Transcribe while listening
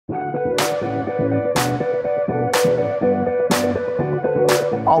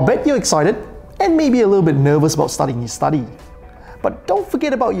I'll bet you're excited and maybe a little bit nervous about starting your study. But don't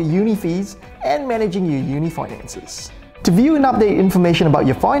forget about your uni fees and managing your uni finances. To view and update information about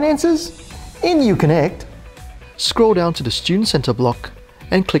your finances in UConnect, scroll down to the Student Center block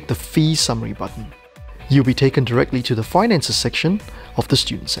and click the Fee Summary button. You'll be taken directly to the Finances section of the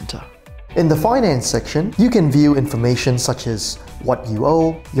Student Center. In the Finance section, you can view information such as what you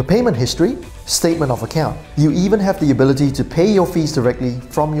owe, your payment history, statement of account. You even have the ability to pay your fees directly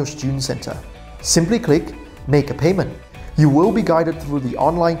from your Student Center. Simply click Make a Payment. You will be guided through the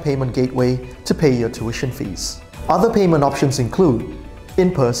online payment gateway to pay your tuition fees. Other payment options include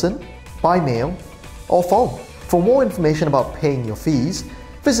in person, by mail, or phone. For more information about paying your fees,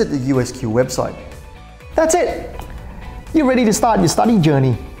 visit the USQ website. That's it! You're ready to start your study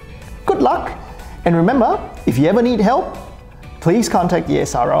journey. Good luck! And remember, if you ever need help, please contact the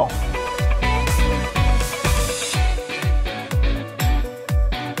SRO.